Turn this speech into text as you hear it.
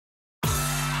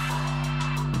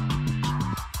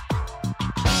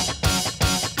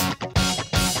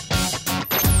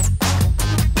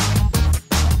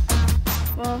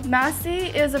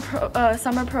MASI is a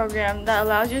summer program that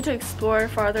allows you to explore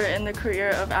farther in the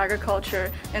career of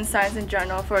agriculture and science in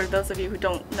general for those of you who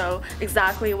don't know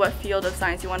exactly what field of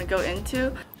science you want to go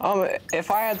into.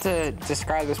 If I had to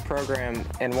describe this program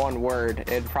in one word,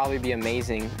 it'd probably be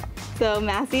amazing. So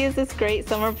MASI is this great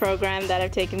summer program that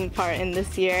I've taken part in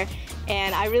this year,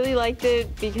 and I really liked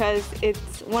it because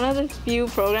it's one of the few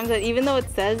programs that, even though it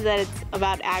says that it's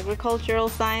about agricultural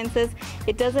sciences,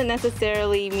 it doesn't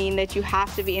necessarily mean that you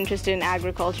have to be interested in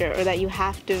agriculture or that you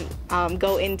have to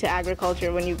go into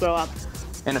agriculture when you grow up.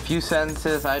 In a few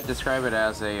sentences, I'd describe it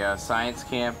as a science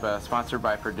camp sponsored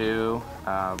by Purdue.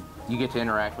 You get to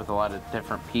interact with a lot of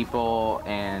different people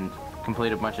and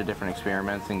complete a bunch of different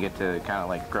experiments and get to kind of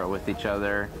like grow with each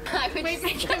other. Wait, my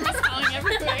camera's falling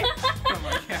everywhere. Oh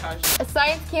my gosh. A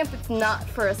science camp, it's not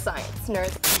for a science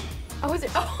nerd. Oh, is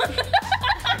it? Oh.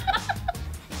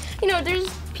 You know, there's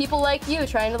people like you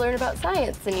trying to learn about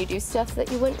science, and you do stuff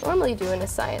that you wouldn't normally do in a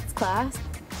science class.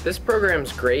 This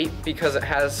program's great because it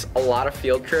has a lot of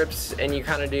field trips, and you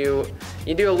kind of do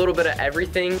a little bit of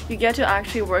everything. You get to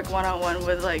actually work one-on-one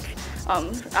with like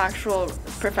actual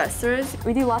professors.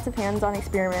 We do lots of hands-on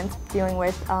experiments dealing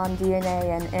with DNA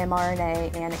and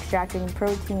mRNA and extracting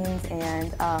proteins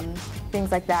and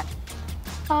things like that.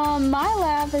 My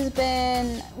lab has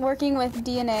been working with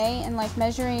DNA and like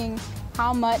measuring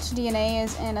how much DNA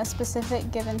is in a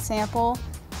specific given sample.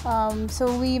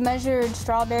 So we measured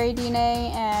strawberry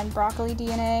DNA and broccoli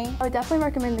DNA. I would definitely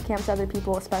recommend the camp to other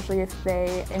people, especially if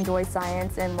they enjoy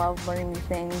science and love learning new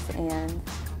things and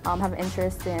have an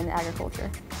interest in agriculture.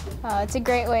 It's a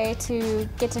great way to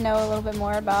get to know a little bit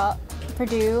more about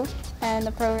Purdue and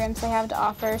the programs they have to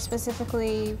offer,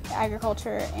 specifically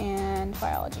agriculture and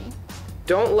biology.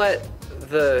 Don't let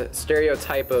the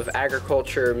stereotype of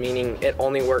agriculture, meaning it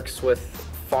only works with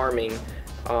farming,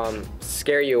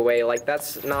 scare you away. Like,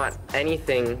 that's not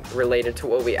anything related to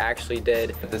what we actually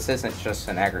did. This isn't just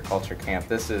an agriculture camp.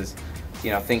 This is,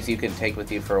 things you can take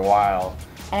with you for a while.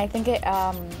 And I think it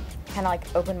kind of like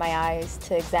opened my eyes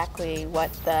to exactly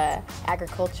what the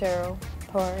agriculture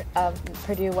part of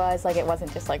Purdue was. Like, it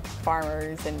wasn't just like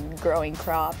farmers and growing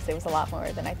crops. It was a lot more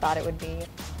than I thought it would be.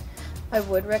 I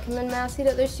would recommend MASI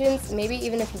to other students, maybe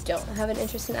even if you don't have an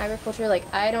interest in agriculture. Like,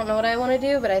 I don't know what I want to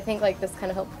do, but I think like this kind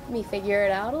of helped me figure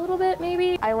it out a little bit,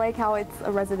 maybe. I like how it's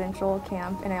a residential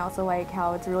camp, and I also like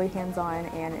how it's really hands-on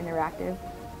and interactive.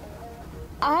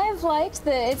 I've liked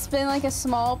that it's been like a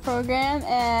small program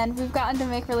and we've gotten to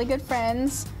make really good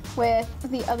friends with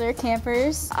the other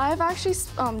campers. I've actually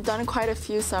done quite a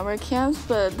few summer camps,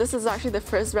 but this is actually the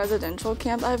first residential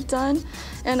camp I've done.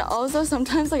 And also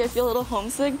sometimes like I feel a little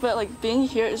homesick, but like being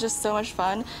here is just so much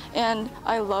fun, and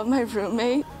I love my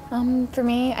roommate. For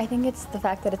me, I think it's the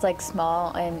fact that it's like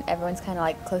small and everyone's kind of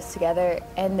like close together,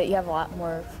 and that you have a lot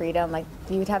more freedom. Like,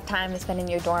 you would have time to spend in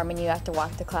your dorm and you have to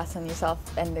walk to class on yourself,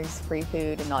 and there's free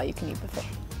food and all you can eat buffet.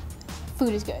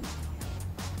 Food is good.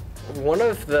 One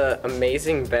of the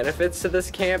amazing benefits to this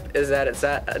camp is that it's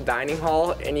at a dining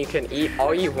hall and you can eat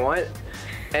all you want,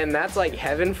 and that's like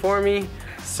heaven for me.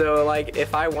 So like,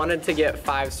 if I wanted to get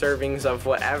 5 servings of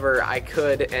whatever, I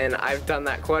could, and I've done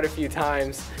that quite a few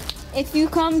times. If you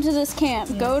come to this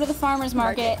camp, go to the farmer's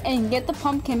market and get the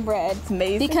pumpkin bread. It's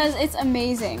amazing. Because it's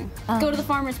amazing. Go to the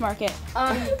farmer's market.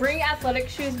 Bring athletic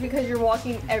shoes because you're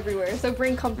walking everywhere, so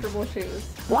bring comfortable shoes.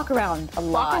 Walk around a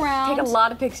lot. Walk around. Take a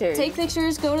lot of pictures. Take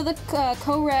pictures, go to the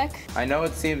co-rec. I know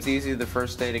it seems easy the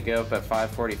first day to get up at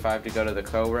 5:45 to go to the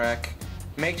co-rec.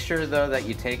 Make sure though that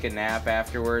you take a nap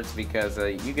afterwards, because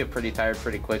you get pretty tired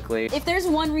pretty quickly. If there's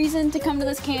one reason to come to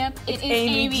this camp, it is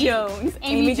Amy Jones.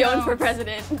 Amy Jones for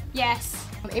president. Yes.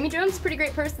 Amy Jones is a pretty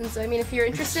great person, so I mean, if you're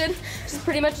interested, she's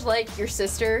pretty much like your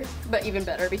sister, but even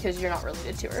better because you're not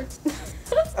related to her.